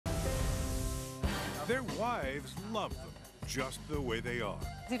Their wives love them just the way they are.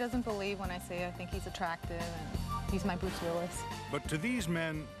 He doesn't believe when I say I think he's attractive and he's my Bruce Willis. But to these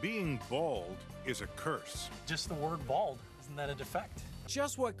men, being bald is a curse. Just the word bald, isn't that a defect?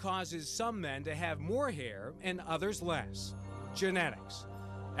 Just what causes some men to have more hair and others less? Genetics.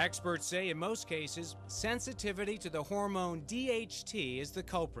 Experts say in most cases, sensitivity to the hormone DHT is the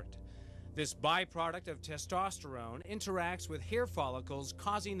culprit. This byproduct of testosterone interacts with hair follicles,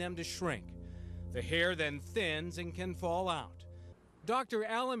 causing them to shrink. The hair then thins and can fall out. Dr.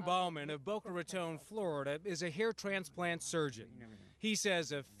 Alan Bauman of Boca Raton, Florida, is a hair transplant surgeon. He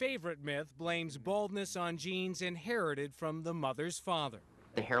says a favorite myth blames baldness on genes inherited from the mother's father.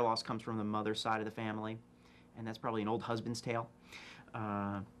 The hair loss comes from the mother's side of the family, and that's probably an old husband's tale.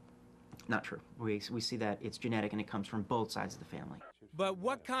 Not true. We see that it's genetic and it comes from both sides of the family. But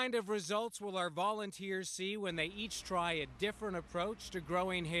what kind of results will our volunteers see when they each try a different approach to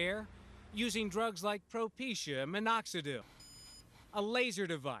growing hair? Using drugs like Propecia, minoxidil, a laser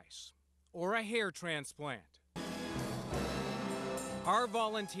device, or a hair transplant. Our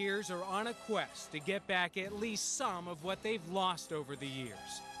volunteers are on a quest to get back at least some of what they've lost over the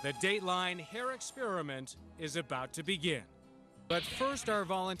years. The Dateline hair experiment is about to begin. But first, our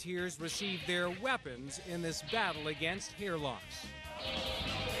volunteers receive their weapons in this battle against hair loss.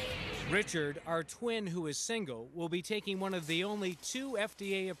 Richard, our twin who is single, will be taking one of the only 2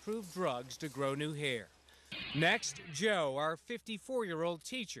 FDA-approved drugs to grow new hair. Next, Joe, our 54-year-old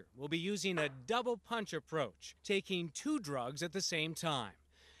teacher, will be using a double punch approach, taking 2 drugs at the same time.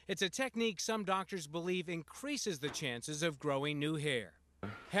 It's a technique some doctors believe increases the chances of growing new hair.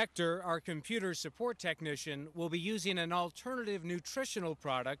 Hector, our computer support technician, will be using an alternative nutritional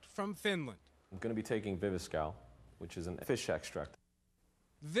product from Finland. I'm going to be taking Viviscal, which is a fish extract.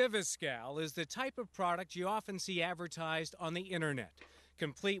 Viviscal is the type of product you often see advertised on the internet,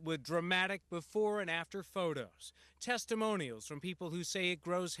 complete with dramatic before and after photos, testimonials from people who say it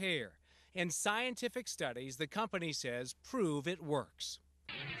grows hair, and scientific studies the company says prove it works.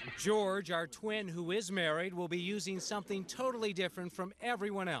 George, our twin who is married, will be using something totally different from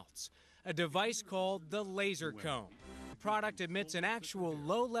everyone else, a device called the laser comb. The product emits an actual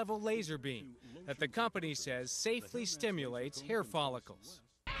low-level laser beam that the company says safely stimulates hair follicles.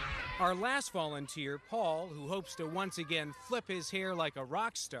 Our last volunteer, Paul, who hopes to once again flip his hair like a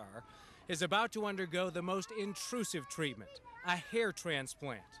rock star, is about to undergo the most intrusive treatment, a hair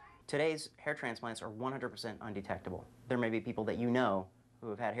transplant. Today's hair transplants are 100% undetectable. There may be people that you know who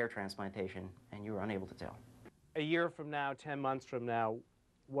have had hair transplantation and you were unable to tell. A year from now, 10 months from now,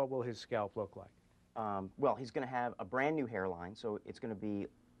 what will his scalp look like? Well, he's going to have a brand new hairline, so it's going to be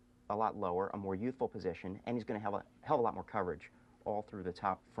a lot lower, a more youthful position, and he's going to have a hell of a lot more coverage all through the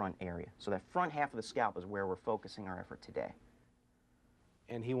top front area. So that front half of the scalp is where we're focusing our effort today.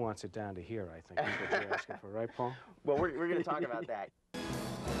 And he wants it down to here, I think, is what you're asking for, right, Paul? Well, we're going to talk about that.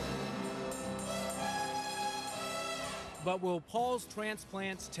 But will Paul's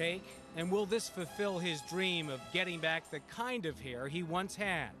transplants take, and will this fulfill his dream of getting back the kind of hair he once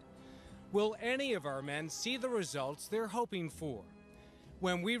had? Will any of our men see the results they're hoping for?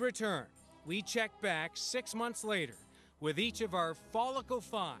 When we return, we check back 6 months later with each of our Follicle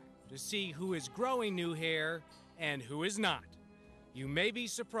 5 to see who is growing new hair and who is not. You may be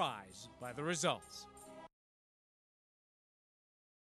surprised by the results.